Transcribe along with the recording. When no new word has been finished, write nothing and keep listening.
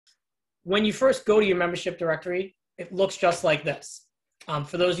When you first go to your membership directory, it looks just like this.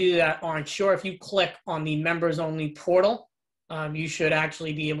 For those of you that aren't sure, if you click on the members only portal, you should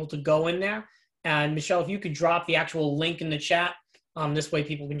actually be able to go in there. And Michelle, if you could drop the actual link in the chat, this way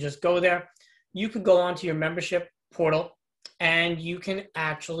people can just go there. You could go onto your membership portal and you can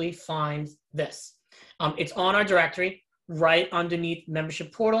actually find this. It's on our directory right underneath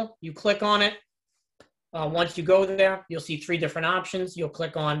membership portal. You click on it. Once you go there, you'll see 3 different options. You'll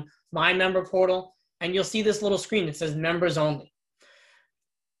click on My Member Portal, and you'll see this little screen that says Members Only.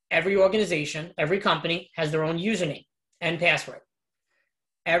 Every organization, every company has their own username and password.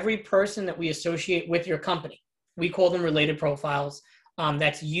 Every person that we associate with your company, we call them related profiles.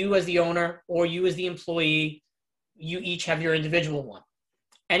 That's you as the owner or you as the employee. You each have your individual one.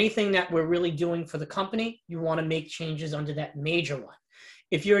 Anything that we're really doing for the company, you want to make changes under that major one.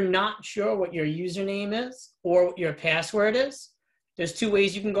 If you're not sure what your username is or what your password is, there's 2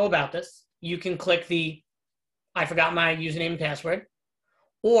 ways you can go about this. You can click the I forgot my username and password,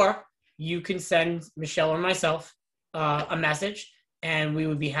 or you can send Michelle or myself a message, and we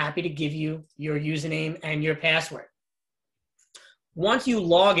would be happy to give you your username and your password. Once you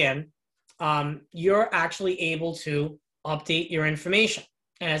log in, you're actually able to update your information.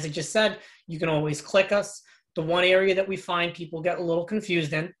 And as I just said, you can always click us. The one area that we find people get a little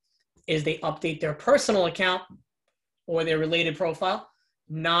confused in is they update their personal account or their related profile,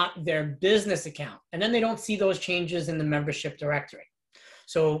 not their business account. And then they don't see those changes in the membership directory.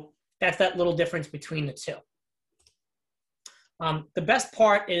 So that's that little difference between the 2. The best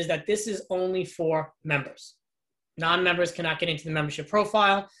part is that this is only for members. Non-members cannot get into the membership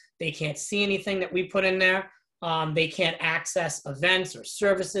profile. They can't see anything that we put in there. They can't access events or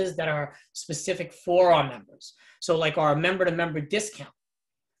services that are specific for our members. So like our member-to-member discount,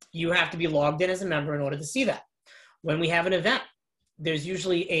 you have to be logged in as a member in order to see that. When we have an event, there's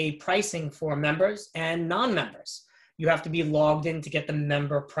usually a pricing for members and non-members. You have to be logged in to get the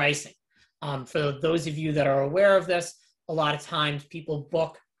member pricing. For those of you that are aware of this, a lot of times people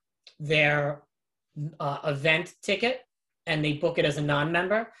book their event ticket and they book it as a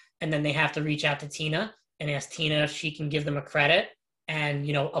non-member, and then they have to reach out to Tina and ask Tina if she can give them a credit and,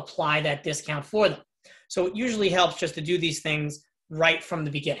 you know, apply that discount for them. So it usually helps just to do these things right from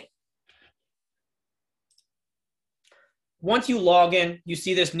the beginning. Once you log in, you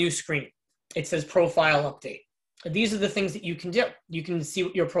see this new screen. It says Profile Update. These are the things that you can do. You can see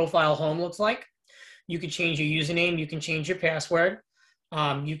what your profile home looks like. You can change your username. You can change your password.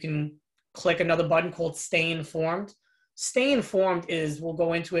 You can click another button called Stay Informed. Stay Informed is, we'll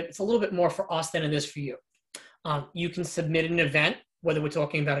go into it, it's a little bit more for us than it is for you. You can submit an event, whether we're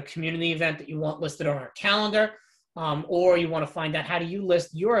talking about a community event that you want listed on our calendar, or you want to find out how do you list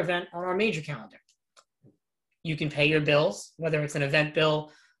your event on our major calendar. You can pay your bills, whether it's an event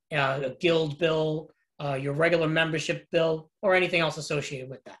bill, a guild bill, your regular membership bill, or anything else associated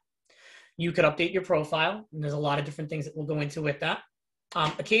with that. You could update your profile, and there's a lot of different things that we'll go into with that.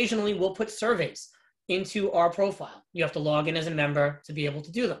 Occasionally, we'll put surveys into our profile. You have to log in as a member to be able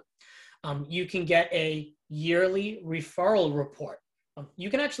to do them. You can get a yearly referral report.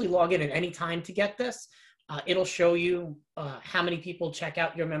 You can actually log in at any time to get this. It'll show you how many people check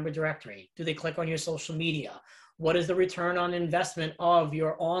out your member directory. Do they click on your social media? What is the return on investment of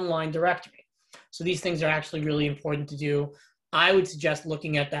your online directory? So these things are actually really important to do. I would suggest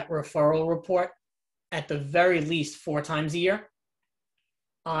looking at that referral report at the very least 4 times a year.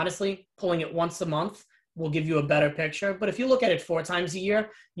 Honestly, pulling it once a month will give you a better picture. But if you look at it 4 times a year,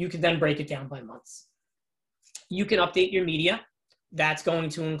 you can then break it down by months. You can update your media. That's going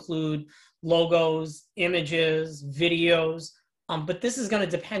to include logos, images, videos, but this is going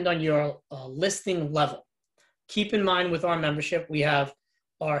to depend on your listing level. Keep in mind with our membership, we have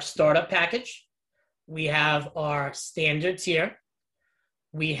our startup package, we have our standard tier,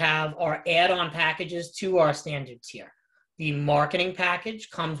 we have our add-on packages to our standard tier. The marketing package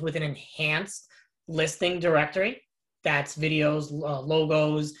comes with an enhanced listing directory. That's videos,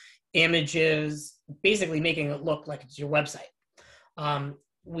 logos, images, basically making it look like it's your website.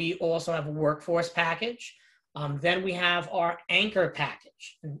 We also have a workforce package. Then we have our anchor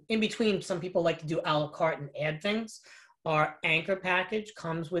package. In between, some people like to do a la carte and add things. Our anchor package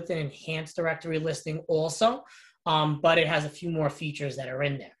comes with an enhanced directory listing also, but it has a few more features that are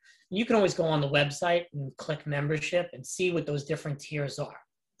in there. You can always go on the website and click membership and see what those different tiers are.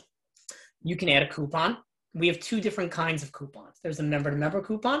 You can add a coupon. We have 2 different kinds of coupons. There's a member-to-member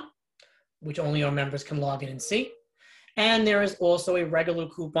coupon, which only our members can log in and see. And there is also a regular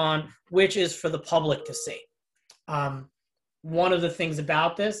coupon, which is for the public to see. One of the things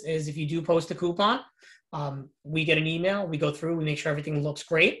about this is if you do post a coupon, we get an email, we go through, we make sure everything looks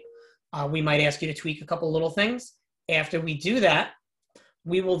great. We might ask you to tweak a couple little things. After we do that,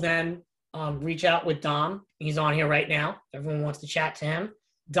 we will then reach out with Dom. He's on here right now. Everyone wants to chat to him.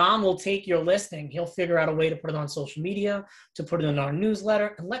 Dom will take your listing. He'll figure out a way to put it on social media, to put it in our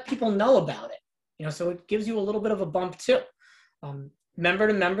newsletter, and let people know about it. So it gives you a little bit of a bump too.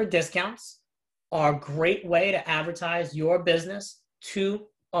 Member-to-member discounts are a great way to advertise your business to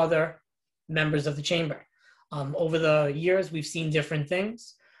other members of the chamber. Over the years, we've seen different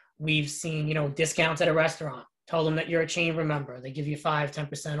things. We've seen, discounts at a restaurant. Tell them that you're a chamber member. They give you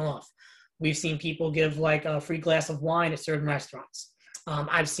 5-10% off. We've seen people give like a free glass of wine at certain restaurants.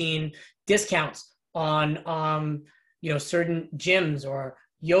 I've seen discounts on, certain gyms or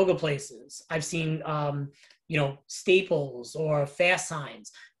yoga places. I've seen, Staples or Fast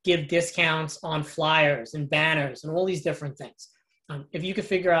Signs give discounts on flyers and banners and all these different things. If you could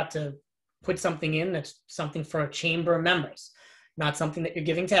figure out to put something in that's something for chamber members, not something that you're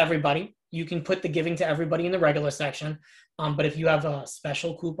giving to everybody, you can put the giving to everybody in the regular section. But if you have a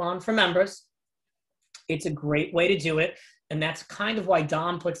special coupon for members, it's a great way to do it. And that's kind of why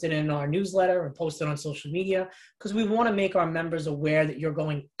Dom puts it in our newsletter and posts it on social media, because we want to make our members aware that you're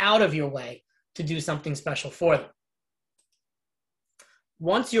going out of your way to do something special for them.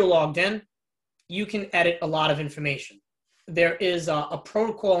 Once you're logged in, you can edit a lot of information. There is a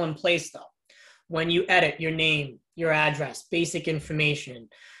protocol in place though. When you edit your name, your address, basic information,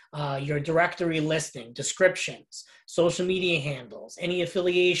 your directory listing, descriptions, social media handles, any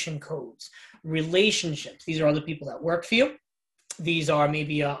affiliation codes, relationships. These are other people that work for you. These are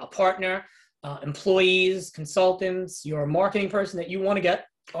maybe a partner, employees, consultants, your marketing person that you want to get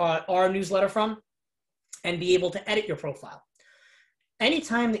our newsletter from, and be able to edit your profile.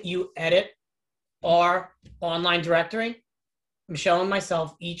 Anytime that you edit our online directory, Michelle and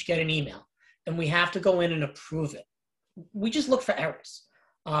myself each get an email, and we have to go in and approve it. We just look for errors.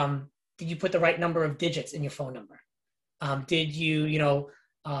 Did you put the right number of digits in your phone number? Did you,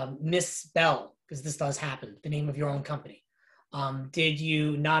 misspell, because this does happen, the name of your own company? Did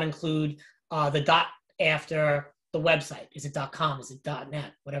you not include the dot after the website? Is it .com? Is it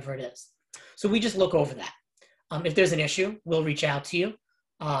 .net? Whatever it is. So we just look over that. If there's an issue, we'll reach out to you.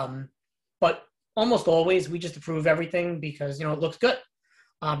 But almost always, we just approve everything because, it looks good.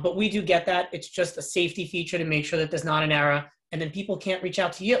 But we do get that. It's just a safety feature to make sure that there's not an error, and then people can't reach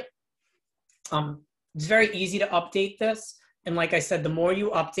out to you. It's very easy to update this. And like I said, the more you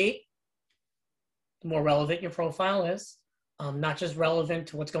update, the more relevant your profile is. Not just relevant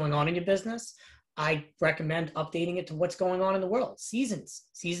to what's going on in your business. I recommend updating it to what's going on in the world. Seasons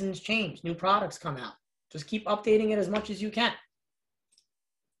change, new products come out. Just keep updating it as much as you can.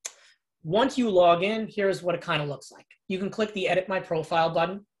 Once you log in, here's what it kind of looks like. You can click the Edit My Profile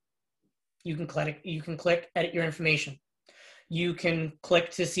button. You can click Edit Your Information. You can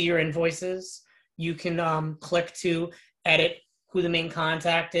click to see your invoices. You can click to edit who the main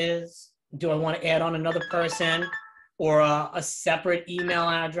contact is. Do I want to add on another person or a separate email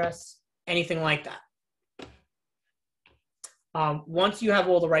address? Anything like that. Once you have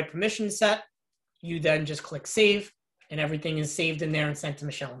all the right permissions set, you then just click Save, and everything is saved in there and sent to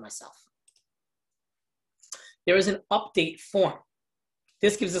Michelle and myself. There is an update form.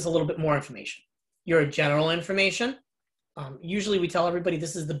 This gives us a little bit more information. Your general information. Usually we tell everybody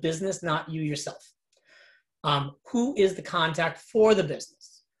this is the business, not you yourself. Who is the contact for the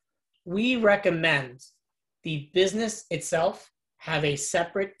business? We recommend the business itself have a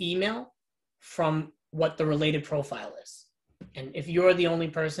separate email from what the related profile is. And if you're the only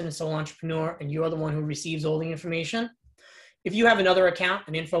person, a sole entrepreneur, and you're the one who receives all the information, if you have another account,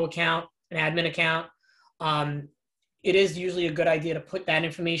 an info account, an admin account, it is usually a good idea to put that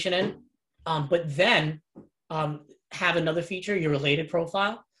information in, but then have another feature, your related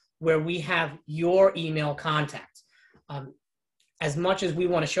profile, where we have your email contact. As much as we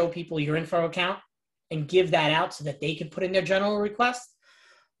want to show people your info account and give that out so that they can put in their general request,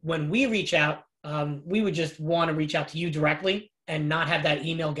 when we reach out, we would just want to reach out to you directly and not have that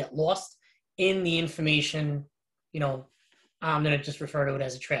email get lost in the information. I'm going to just refer to it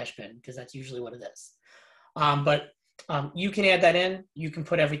as a trash bin because that's usually what it is. But you can add that in. You can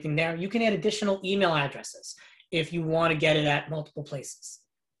put everything there. You can add additional email addresses if you want to get it at multiple places.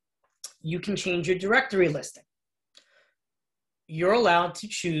 You can change your directory listing. You're allowed to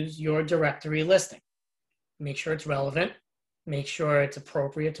choose your directory listing. Make sure it's relevant. Make sure it's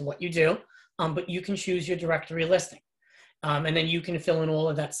appropriate to what you do. But you can choose your directory listing. And then you can fill in all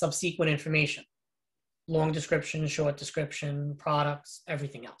of that subsequent information. Long description, short description, products,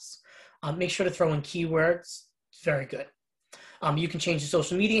 everything else. Make sure to throw in keywords. It's very good. You can change the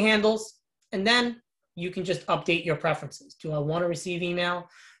social media handles, and then you can just update your preferences. Do I want to receive email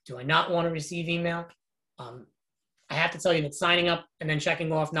Do I not want to receive email? I have to tell you that signing up and then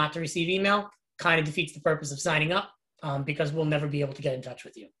checking off not to receive email kind of defeats the purpose of signing up, because we'll never be able to get in touch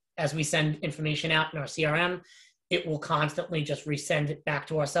with you. As we send information out in our CRM, it will constantly just resend it back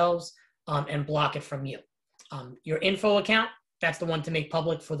to ourselves and block it from you. Your info account, that's the one to make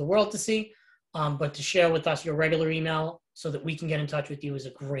public for the world to see, but to share with us your regular email so that we can get in touch with you is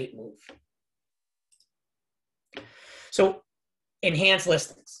a great move. So enhanced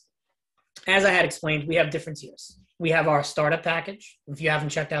listings. As I had explained, we have different tiers. We have our startup package. If you haven't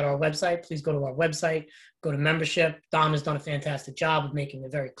checked out our website, please go to our website, go to membership. Dom has done a fantastic job of making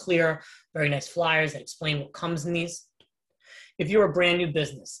it very clear, very nice flyers that explain what comes in these. If you're a brand new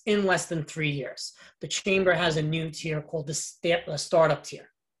business in less than 3 years, the Chamber has a new tier called the startup tier.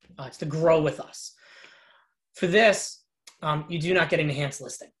 It's to grow with us. For this, you do not get an enhanced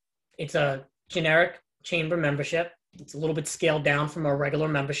listing. It's a generic Chamber membership. It's a little bit scaled down from our regular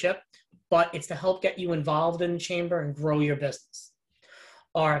membership, but it's to help get you involved in the Chamber and grow your business.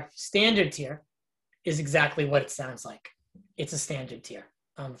 Our standard tier is exactly what it sounds like. It's a standard tier.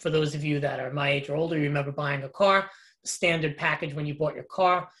 For those of you that are my age or older, you remember buying a car. The standard package when you bought your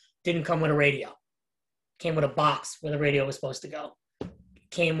car didn't come with a radio. It came with a box where the radio was supposed to go. It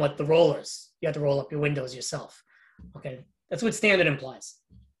came with the rollers. You had to roll up your windows yourself. Okay, that's what standard implies.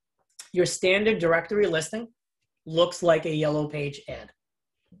 Your standard directory listing looks like a yellow page ad.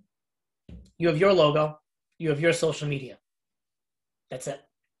 You have your logo, you have your social media. That's it.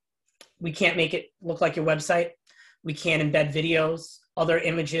 We can't make it look like your website. We can't embed videos, other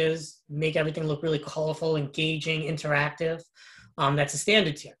images, make everything look really colorful, engaging, interactive. That's a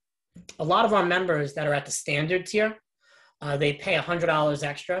standard tier. A lot of our members that are at the standard tier, they pay $100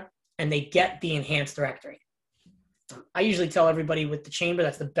 extra and they get the enhanced directory. I usually tell everybody with the Chamber,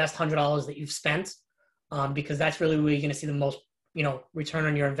 that's the best $100 that you've spent, because that's really where you're going to see the most, return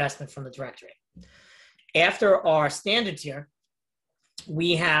on your investment from the directory. After our standard tier,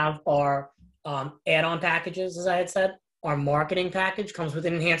 we have our add-on packages, as I had said. Our marketing package comes with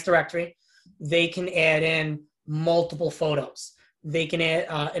an enhanced directory. They can add in multiple photos. They can add,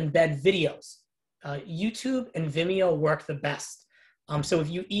 embed videos. YouTube and Vimeo work the best. So if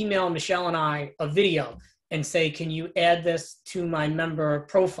you email Michelle and I a video and say, can you add this to my member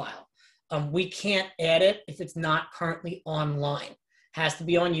profile? We can't add it if it's not currently online. Has to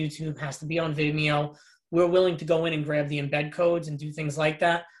be on YouTube, has to be on Vimeo. We're willing to go in and grab the embed codes and do things like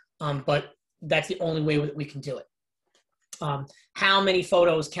that, but that's the only way that we can do it. How many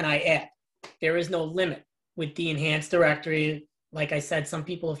photos can I add? There is no limit with the enhanced directory. Like I said, some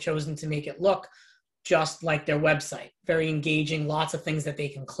people have chosen to make it look just like their website. Very engaging, lots of things that they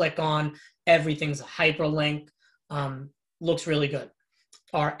can click on. Everything's a hyperlink. Looks really good.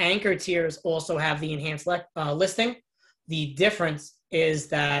 Our anchor tiers also have the enhanced listing. The difference is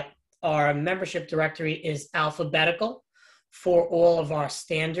that our membership directory is alphabetical for all of our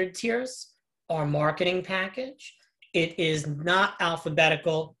standard tiers. Our marketing package, it is not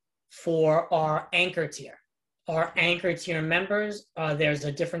alphabetical for our anchor tier. Our anchor tier members, there's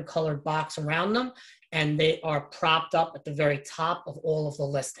a different colored box around them, and they are propped up at the very top of all of the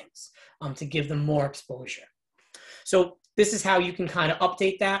listings to give them more exposure. So this is how you can kind of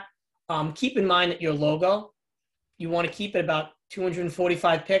update that. Keep in mind that your logo, you want to keep it about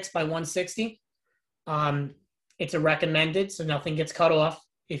 245 pixels by 160. It's a recommended, so nothing gets cut off.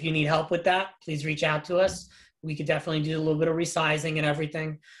 If you need help with that, please reach out to us. We could definitely do a little bit of resizing and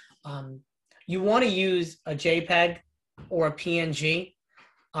everything. You want to use a JPEG or a PNG.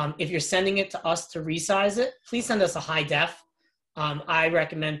 If you're sending it to us to resize it, please send us a high def. I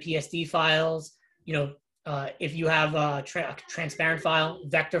recommend PSD files. If you have a transparent file,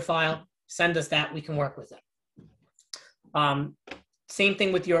 vector file, send us that. We can work with it. Same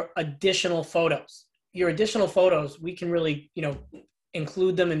thing with your additional photos. Your additional photos, we can really,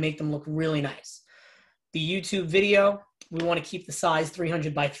 include them and make them look really nice. The YouTube video, we want to keep the size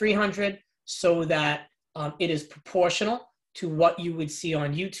 300 by 300 so that it is proportional to what you would see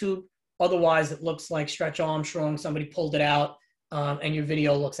on YouTube. Otherwise, it looks like Stretch Armstrong, somebody pulled it out, and your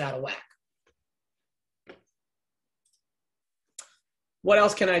video looks out of whack. What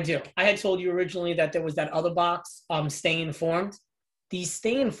else can I do? I had told you originally that there was that other box, Stay Informed. The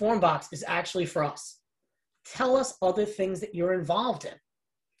Stay Informed box is actually for us. Tell us other things that you're involved in.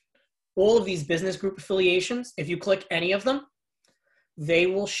 All of these business group affiliations, if you click any of them, they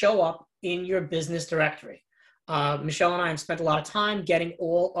will show up in your business directory. Michelle and I have spent a lot of time getting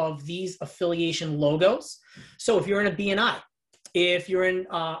all of these affiliation logos. So if you're in a BNI, if you're in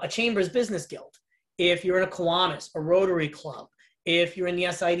a Chambers Business Guild, if you're in a Kiwanis, a Rotary Club, if you're in the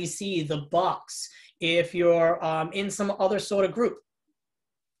SIDC, the Bucks, if you're in some other sort of group,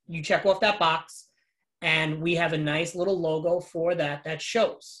 You check off that box, and we have a nice little logo for that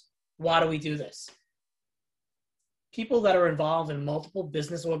shows. Why do we do this? People that are involved in multiple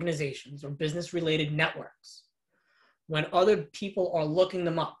business organizations or business-related networks, when other people are looking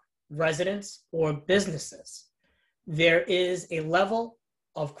them up, residents or businesses, there is a level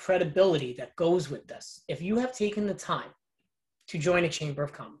of credibility that goes with this. If you have taken the time to join a Chamber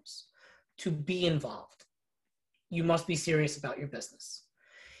of Commerce, to be involved, you must be serious about your business.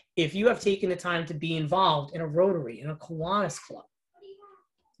 If you have taken the time to be involved in a Rotary, in a Kiwanis Club,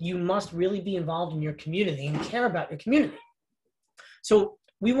 you must really be involved in your community and care about your community. So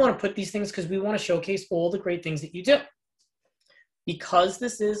we want to put these things because we want to showcase all the great things that you do. Because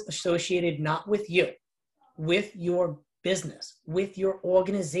this is associated not with you, with your business, with your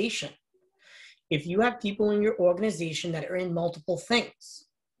organization. If you have people in your organization that are in multiple things,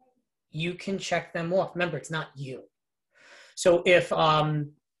 you can check them off. Remember, it's not you. So if,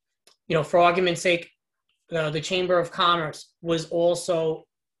 for argument's sake, the Chamber of Commerce was also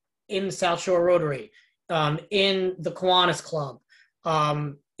in the South Shore Rotary, in the Kiwanis Club,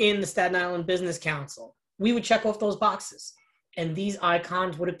 in the Staten Island Business Council, we would check off those boxes, and these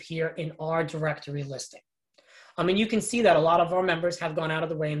icons would appear in our directory listing. You can see that a lot of our members have gone out of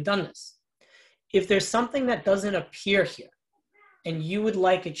the way and done this. If there's something that doesn't appear here and you would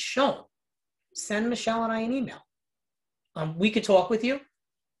like it shown, send Michelle and I an email. We could talk with you.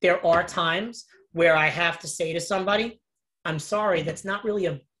 There are times where I have to say to somebody, I'm sorry, that's not really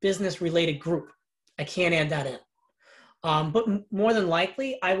a business-related group. I can't add that in. But more than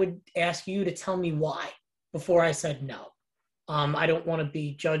likely, I would ask you to tell me why before I said no. I don't want to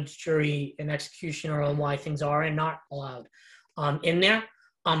be judge, jury, and executioner on why things are and not allowed in there.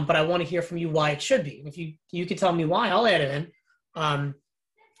 But I want to hear from you why it should be. If you can tell me why, I'll add it in.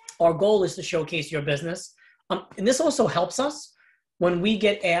 Our goal is to showcase your business. And this also helps us when we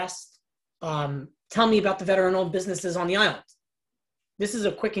get asked, tell me about the veteran-owned businesses on the island. This is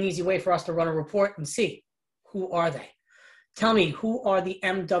a quick and easy way for us to run a report and see who are they. Tell me, who are the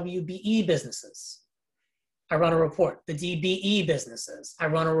MWBE businesses? I run a report. The DBE businesses, I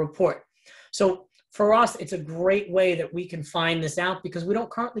run a report. So for us, it's a great way that we can find this out because we don't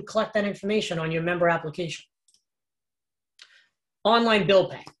currently collect that information on your member application. Online bill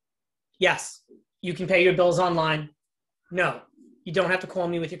pay. Yes, you can pay your bills online. No, you don't have to call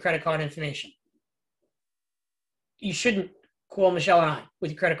me with your credit card information. You shouldn't call Michelle and I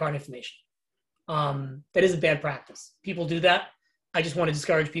with your credit card information. That is a bad practice. People do that. I just want to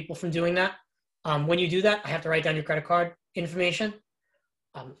discourage people from doing that. When you do that, I have to write down your credit card information.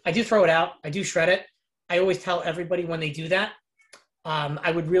 I do throw it out. I do shred it. I always tell everybody when they do that,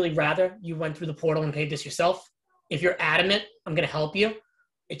 I would really rather you went through the portal and paid this yourself. If you're adamant, I'm going to help you.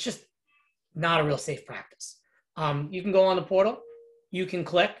 It's just not a real safe practice. You can go on the portal. You can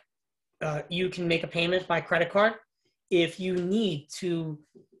click. You can make a payment by credit card. If you need to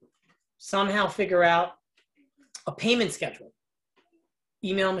somehow figure out a payment schedule,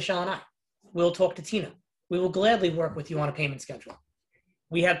 email Michelle and I. We'll talk to Tina. We will gladly work with you on a payment schedule.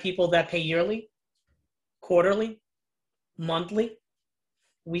 We have people that pay yearly, quarterly, monthly.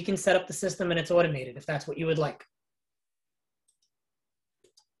 We can set up the system and it's automated if that's what you would like.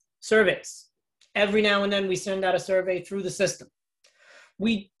 Surveys. Every now and then we send out a survey through the system.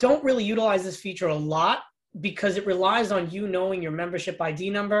 We don't really utilize this feature a lot because it relies on you knowing your membership ID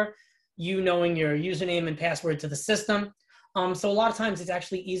number, you knowing your username and password to the system. So a lot of times it's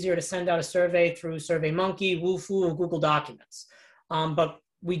actually easier to send out a survey through SurveyMonkey, Wufoo, and Google Documents. But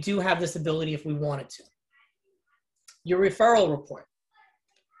we do have this ability if we wanted to. Your referral report.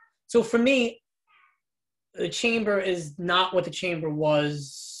 So for me, the chamber is not what the chamber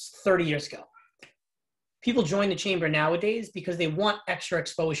was 30 years ago. People join the chamber nowadays because they want extra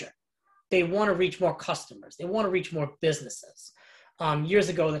exposure. They want to reach more customers. They want to reach more businesses. Years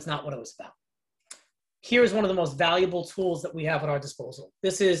ago, that's not what it was about. Here's one of the most valuable tools that we have at our disposal.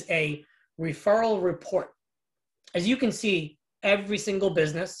 This is a referral report. As you can see, every single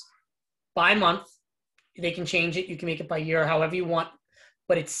business by month, they can change it. You can make it by year, however you want,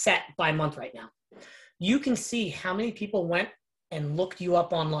 but it's set by month right now. You can see how many people went and looked you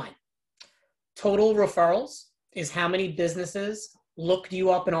up online. Total referrals is how many businesses looked you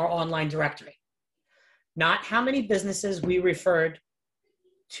up in our online directory. Not how many businesses we referred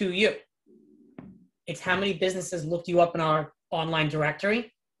to you. It's how many businesses looked you up in our online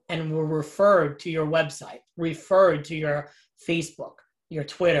directory and were referred to your website, referred to your Facebook, your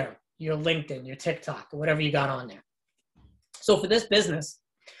Twitter, your LinkedIn, your TikTok, or whatever you got on there. So for this business,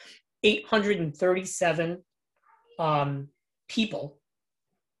 837 people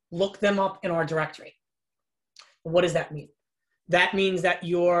look them up in our directory. What does that mean? That means that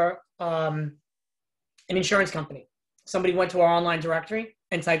you're an insurance company. Somebody went to our online directory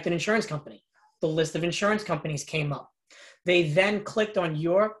and typed in insurance company. The list of insurance companies came up. They then clicked on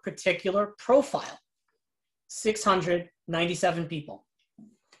your particular profile. 697 people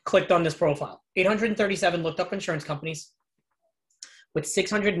clicked on this profile. 837 looked up insurance companies, with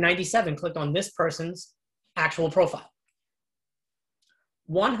 697 clicked on this person's actual profile.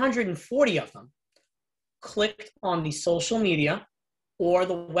 140 of them clicked on the social media or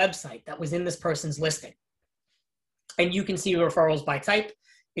the website that was in this person's listing. And you can see referrals by type.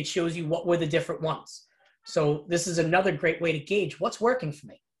 It shows you what were the different ones. So this is another great way to gauge what's working for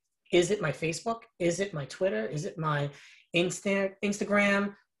me. Is it my Facebook? Is it my Twitter? Is it my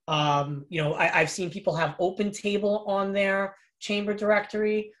Instagram? I've seen people have OpenTable on their chamber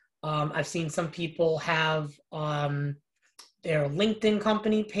directory. I've seen some people have their LinkedIn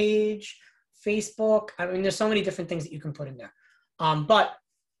company page, Facebook. I mean, there's so many different things that you can put in there. But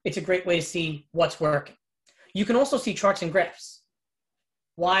it's a great way to see what's working. You can also see charts and graphs.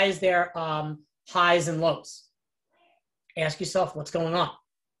 Why is there highs and lows? Ask yourself, what's going on?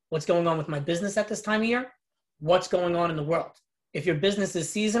 What's going on with my business at this time of year? What's going on in the world? If your business is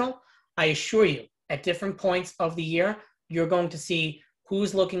seasonal, I assure you, at different points of the year, you're going to see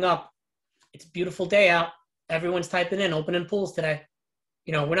who's looking up. It's a beautiful day out. Everyone's typing in opening pools today.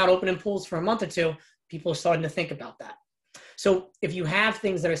 We're not opening pools for a month or two. People are starting to think about that. So if you have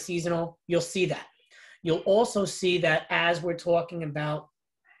things that are seasonal, you'll see that. You'll also see that as we're talking about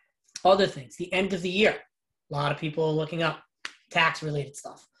other things, the end of the year, a lot of people are looking up tax-related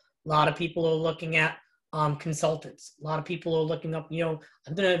stuff. A lot of people are looking at consultants. A lot of people are looking up, I'm going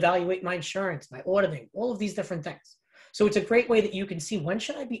to evaluate my insurance, my auditing, all of these different things. So it's a great way that you can see, when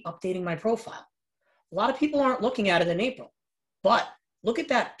should I be updating my profile? A lot of people aren't looking at it in April, but look at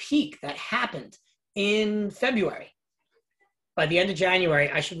that peak that happened in February. By the end of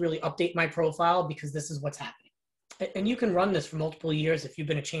January, I should really update my profile because this is what's happening. And you can run this for multiple years if you've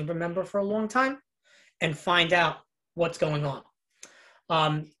been a chamber member for a long time and find out what's going on.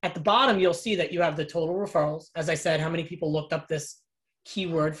 At the bottom, you'll see that you have the total referrals. As I said, how many people looked up this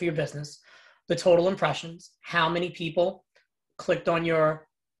keyword for your business, the total impressions, how many people clicked on your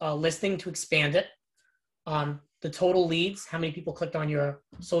listing to expand it, the total leads, how many people clicked on your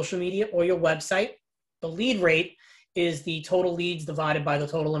social media or your website. The lead rate is the total leads divided by the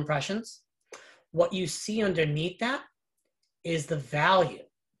total impressions. What you see underneath that is the value.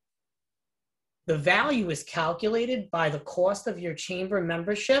 The value is calculated by the cost of your chamber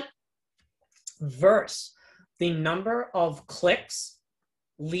membership versus the number of clicks,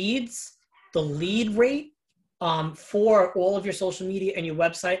 leads, the lead rate for all of your social media and your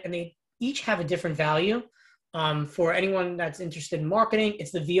website, and they each have a different value. For anyone that's interested in marketing,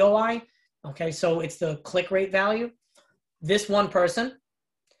 it's the VOI. Okay, so it's the click rate value. This one person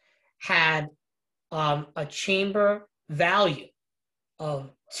had a chamber value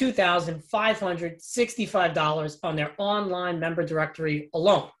of $2,565 on their online member directory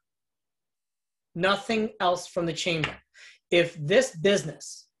alone. Nothing else from the chamber. If this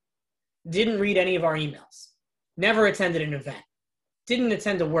business didn't read any of our emails, never attended an event, didn't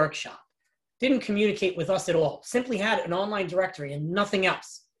attend a workshop, didn't communicate with us at all, simply had an online directory and nothing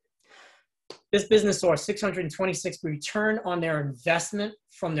else, this business saw a 626 return on their investment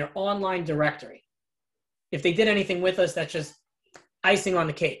from their online directory. If they did anything with us, that's just icing on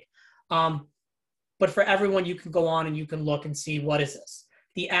the cake. But for everyone, you can go on and you can look and see, what is this?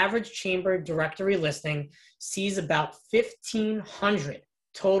 The average chamber directory listing sees about 1,500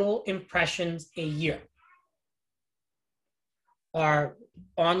 total impressions a year. Our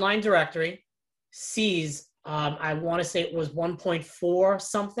online directory sees, I want to say it was 1.4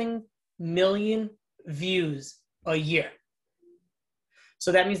 something million views a year.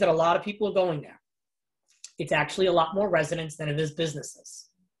 So that means that a lot of people are going there. It's actually a lot more residents than it is businesses.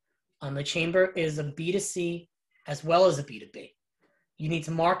 The chamber is a B2C as well as a B2B. You need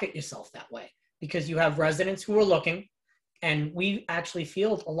to market yourself that way because you have residents who are looking, and we actually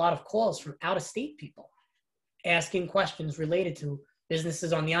field a lot of calls from out-of-state people asking questions related to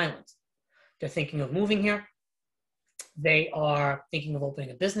businesses on the islands. They're thinking of moving here. They are thinking of opening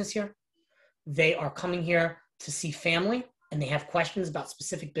a business here. They are coming here to see family, and they have questions about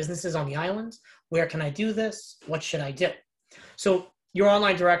specific businesses on the islands. Where can I do this? What should I do? So your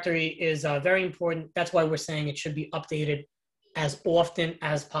online directory is very important. That's why we're saying it should be updated as often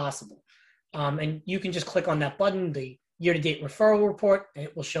as possible. And you can just click on that button, the year-to-date referral report, and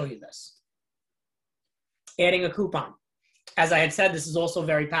it will show you this. Adding a coupon. As I had said, this is also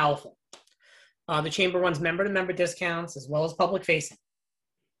very powerful. The chamber runs member-to-member discounts as well as public-facing.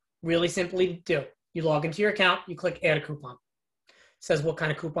 Really simply to do. You log into your account, you click add a coupon. says what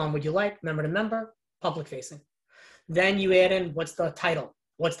kind of coupon would you like, member to member, public facing. Then you add in what's the title,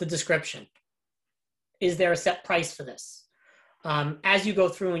 what's the description, is there a set price for this? As you go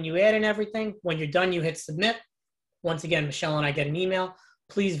through and you add in everything, when you're done, you hit submit. Once again, Michelle and I get an email,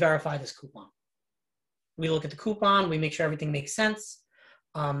 please verify this coupon. We look at the coupon, we make sure everything makes sense.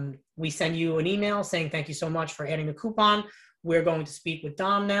 We send you an email saying, thank you so much for adding the coupon. We're going to speak with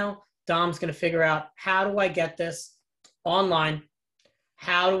Dom now. Dom's going to figure out, how do I get this online?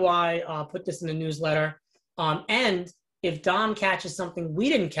 How do I put this in the newsletter? And if Dom catches something we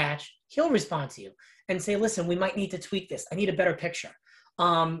didn't catch, he'll respond to you and say, listen, we might need to tweak this. I need a better picture.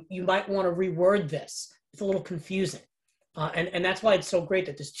 You might want to reword this. It's a little confusing. And that's why it's so great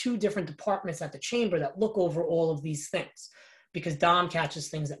that there's two different departments at the chamber that look over all of these things, because Dom catches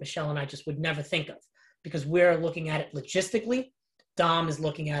things that Michelle and I just would never think of, because we're looking at it logistically. Dom is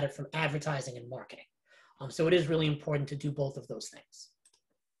looking at it from advertising and marketing. So it is really important to do both of those things.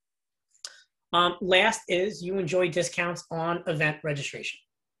 Last is you enjoy discounts on event registration.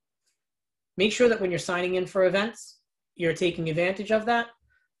 Make sure that when you're signing in for events, you're taking advantage of that.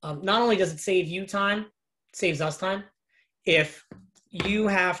 Not only does it save you time, it saves us time. If you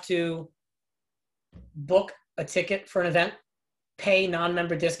have to book a ticket for an event, pay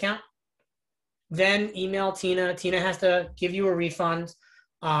non-member discount, then email Tina. Tina has to give you a refund.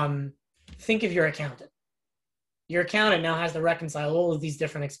 Think of your accountant. Your accountant now has to reconcile all of these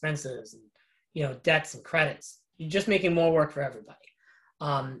different expenses and, you know, debts and credits. You're just making more work for everybody.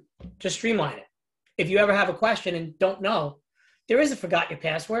 Just streamline it. If you ever have a question and don't know, there is a forgot your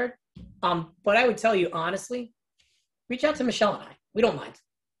password. But I would tell you honestly, reach out to Michelle and I. We don't mind.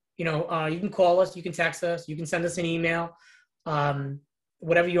 You know, you can call us, you can text us, you can send us an email,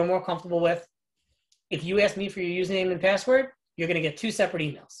 whatever you're more comfortable with. If you ask me for your username and password, you're going to get two separate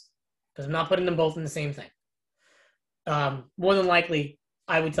emails because I'm not putting them both in the same thing. More than likely,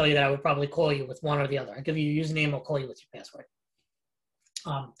 I would tell you that I would probably call you with one or the other. I'll give you your username, I'll call you with your password.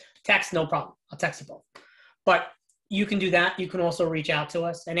 Text, no problem. I'll text you both. But you can do that. You can also reach out to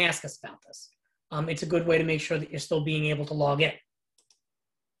us and ask us about this. It's a good way to make sure that you're still being able to log in.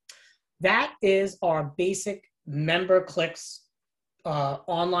 That is our basic MemberClicks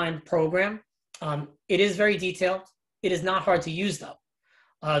online program. It is very detailed. It is not hard to use though.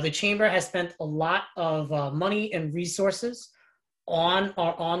 The Chamber has spent a lot of money and resources on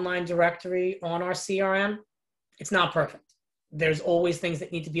our online directory, on our CRM. It's not perfect. There's always things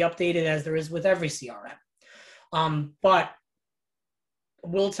that need to be updated, as there is with every CRM. But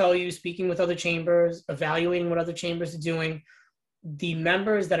we'll tell you, speaking with other chambers, evaluating what other chambers are doing, the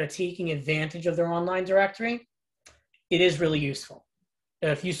members that are taking advantage of their online directory, it is really useful.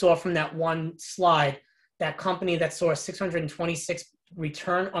 If you saw from that one slide, that company that saw a 626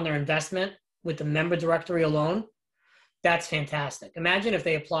 return on their investment with the member directory alone, that's fantastic. Imagine if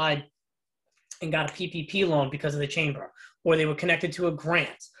they applied and got a PPP loan because of the chamber, or they were connected to a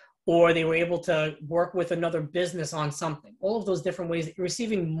grant, or they were able to work with another business on something. All of those different ways that you're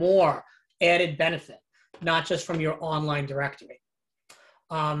receiving more added benefit, not just from your online directory.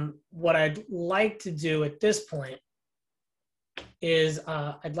 What I'd like to do at this point is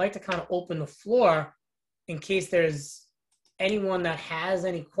I'd like to kind of open the floor in case there's anyone that has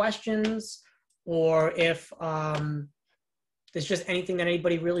any questions, or if there's just anything that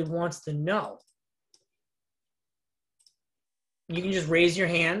anybody really wants to know. You can just raise your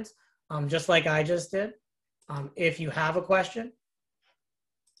hand, just like I just did, if you have a question,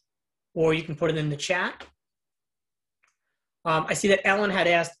 or you can put it in the chat. I see that Ellen had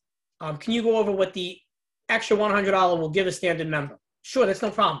asked, can you go over what the extra $100 will give a standard member? Sure, that's no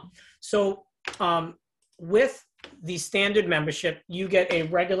problem. So with the standard membership, you get a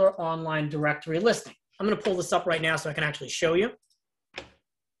regular online directory listing. I'm going to pull this up right now so I can actually show you.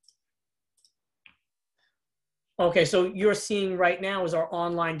 Okay, so you're seeing right now is our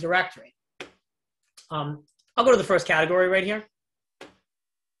online directory. I'll go to the first category right here.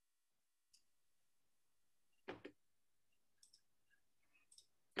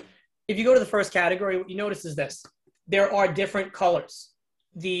 If you go to the first category, what you notice is this. There are different colors.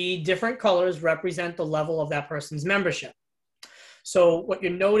 The different colors represent the level of that person's membership. So what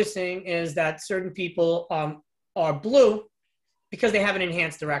you're noticing is that certain people are blue because they have an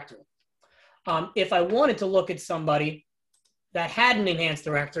enhanced directory. If I wanted to look at somebody that had an enhanced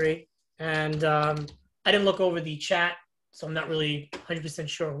directory, and I didn't look over the chat, so I'm not really 100%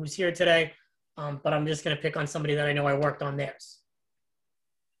 sure who's here today, but I'm just going to pick on somebody that I know I worked on theirs.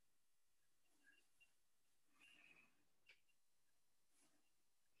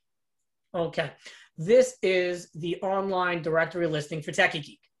 Okay, this is the online directory listing for Techie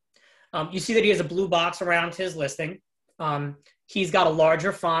Geek. You see that he has a blue box around his listing. He's got a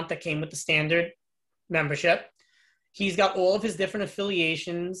larger font that came with the standard membership. He's got all of his different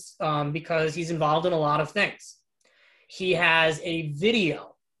affiliations because he's involved in a lot of things. He has a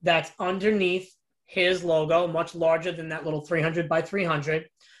video that's underneath his logo, much larger than that little 300 by 300,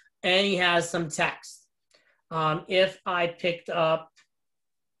 and he has some text. If I picked up,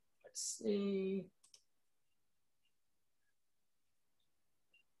 let's see.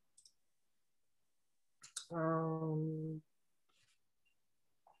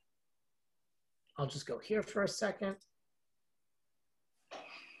 I'll just go here for a second.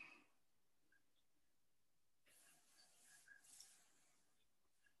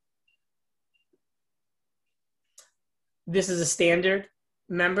 This is a standard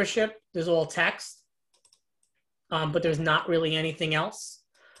membership. There's all text, but there's not really anything else.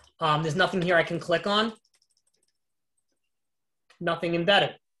 There's nothing here I can click on. Nothing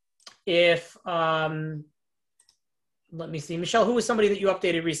embedded. If, let me see, Michelle, who was somebody that you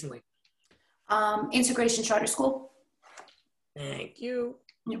updated recently? Integration Charter School. Thank you.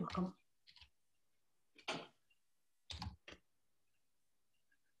 You're welcome.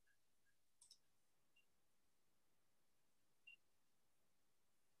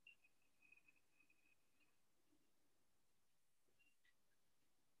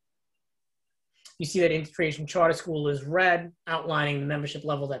 You see that Integration Charter School is red, outlining the membership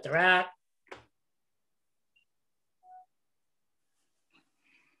level that they're at.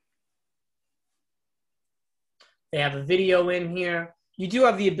 They have a video in here. You do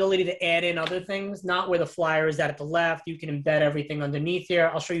have the ability to add in other things, not where the flyer is at the left. You can embed everything underneath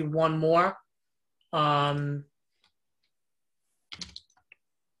here. I'll show you one more.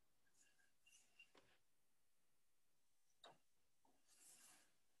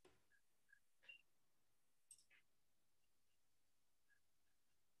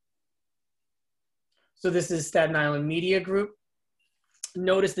 So this is Staten Island Media Group.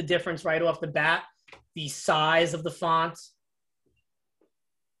 Notice the difference right off the bat, the size of the font.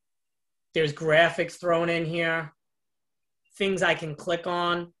 There's graphics thrown in here, things I can click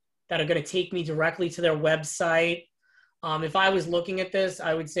on that are going to take me directly to their website. If I was looking at this,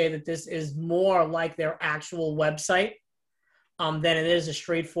 I would say that this is more like their actual website than it is a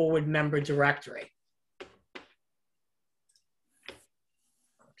straightforward member directory.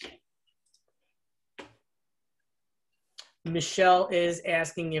 Michelle is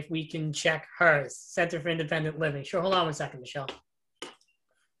asking if we can check hers, Center for Independent Living. Sure, hold on one second, Michelle.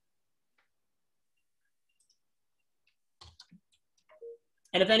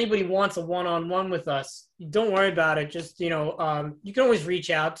 And if anybody wants a one-on-one with us, don't worry about it. Just, you know, you can always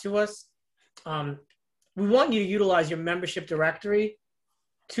reach out to us. We want you to utilize your membership directory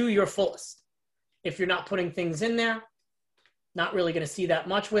to your fullest. If you're not putting things in there, not really going to see that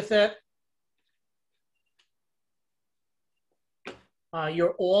much with it.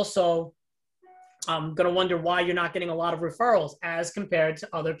 You're also going to wonder why you're not getting a lot of referrals as compared to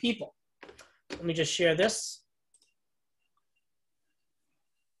other people. Let me just share this.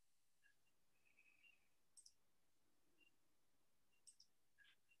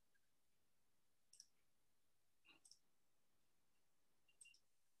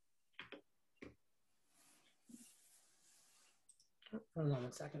 Hold on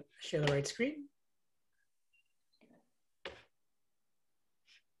one second. Share the right screen.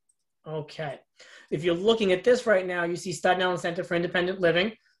 Okay. If you're looking at this right now, you see Staten Island Center for Independent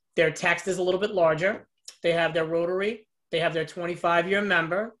Living. Their text is a little bit larger. They have their Rotary. They have their 25-year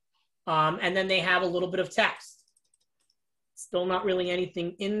member. And then they have a little bit of text. Still not really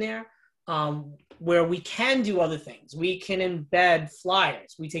anything in there. Where we can do other things. We can embed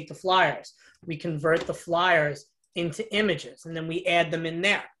flyers. We take the flyers. We convert the flyers into images, and then we add them in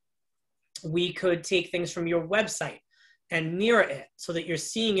there. We could take things from your website and mirror it so that you're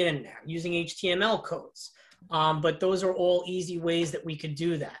seeing it in there using HTML codes. But those are all easy ways that we could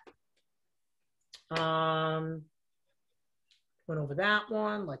do that. Went over that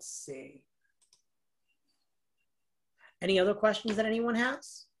one. Let's see. Any other questions that anyone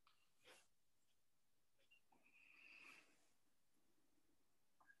has?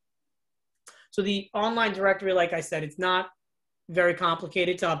 So the online directory, like I said, it's not very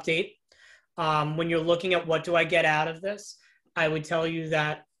complicated to update. When you're looking at what do I get out of this, I would tell you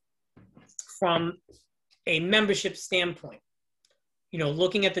that from a membership standpoint, you know,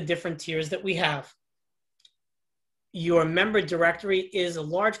 looking at the different tiers that we have, your member directory is a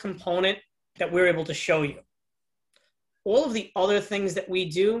large component that we're able to show you. All of the other things that we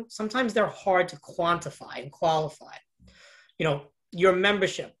do, sometimes they're hard to quantify and qualify. You know, your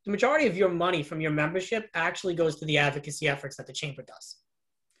membership, the majority of your money from your membership actually goes to the advocacy efforts that the chamber does.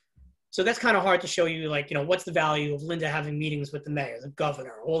 So that's kind of hard to show you, like, what's the value of Linda having meetings with the mayor, the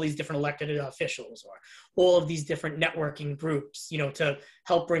governor, all these different elected officials, or all of these different networking groups, to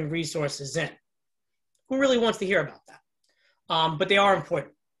help bring resources in. Who really wants to hear about that? But they are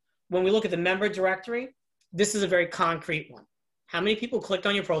important. When we look at the member directory, this is a very concrete one. How many people clicked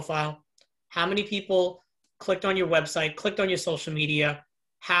on your profile? How many people clicked on your website, clicked on your social media?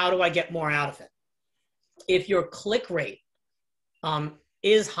 How do I get more out of it? If your click rate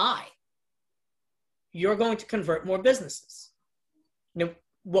is high, you're going to convert more businesses.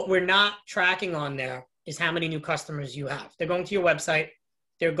 What we're not tracking on there is how many new customers you have. They're going to your website,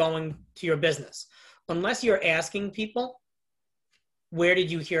 they're going to your business. Unless you're asking people, where did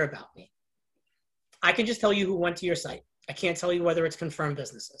you hear about me? I can just tell you who went to your site. I can't tell you whether it's confirmed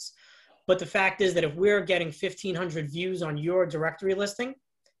businesses. But the fact is that if we're getting 1,500 views on your directory listing,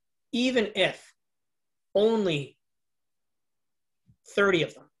 even if only 30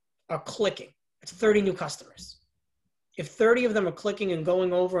 of them are clicking, it's 30 new customers. If 30 of them are clicking and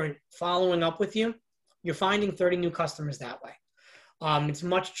going over and following up with you, you're finding 30 new customers that way. It's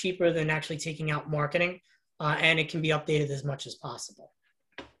much cheaper than actually taking out marketing, and it can be updated as much as possible.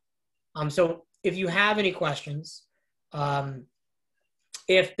 So if you have any questions,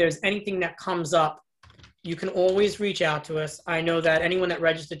 if there's anything that comes up, you can always reach out to us. I know that anyone that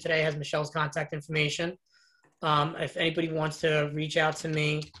registered today has Michelle's contact information. If anybody wants to reach out to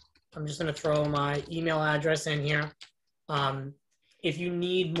me, I'm just going to throw my email address in here. If you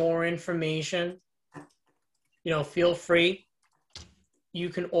need more information, feel free. You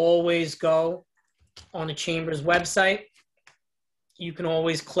can always go on the Chamber's website. You can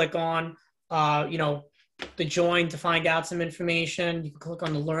always click on, the join to find out some information. You can click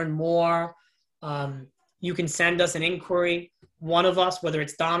on the learn more. You can send us an inquiry. One of us, whether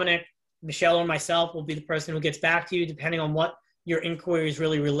it's Dominic, Michelle, or myself, will be the person who gets back to you, depending on what your inquiry is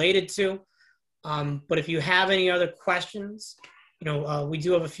really related to. But if you have any other questions, we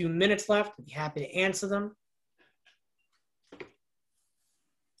do have a few minutes left. I'd be happy to answer them.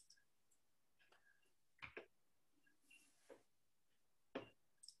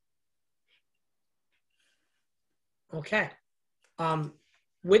 Okay.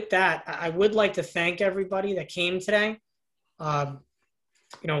 With that, I would like to thank everybody that came today.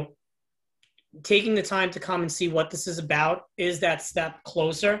 Taking the time to come and see what this is about is that step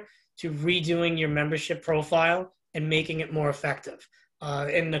closer to redoing your membership profile and making it more effective.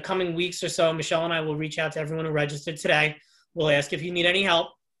 In the coming weeks or so, Michelle and I will reach out to everyone who registered today. We'll ask if you need any help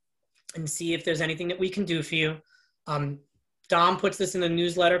and see if there's anything that we can do for you. Dom puts this in the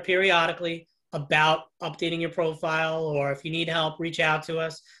newsletter periodically about updating your profile, or if you need help, reach out to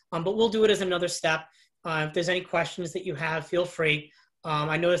us. But we'll do it as another step. If there's any questions that you have, feel free.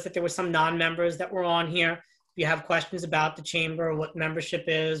 I noticed that there were some non-members that were on here. If you have questions about the Chamber, what membership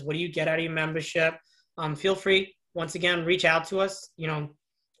is, what do you get out of your membership, feel free. Once again, reach out to us.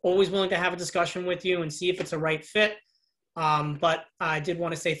 Always willing to have a discussion with you and see if it's a right fit. But I did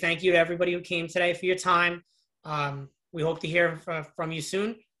want to say thank you to everybody who came today for your time. We hope to hear from you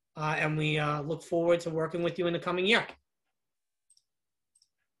soon. And we look forward to working with you in the coming year.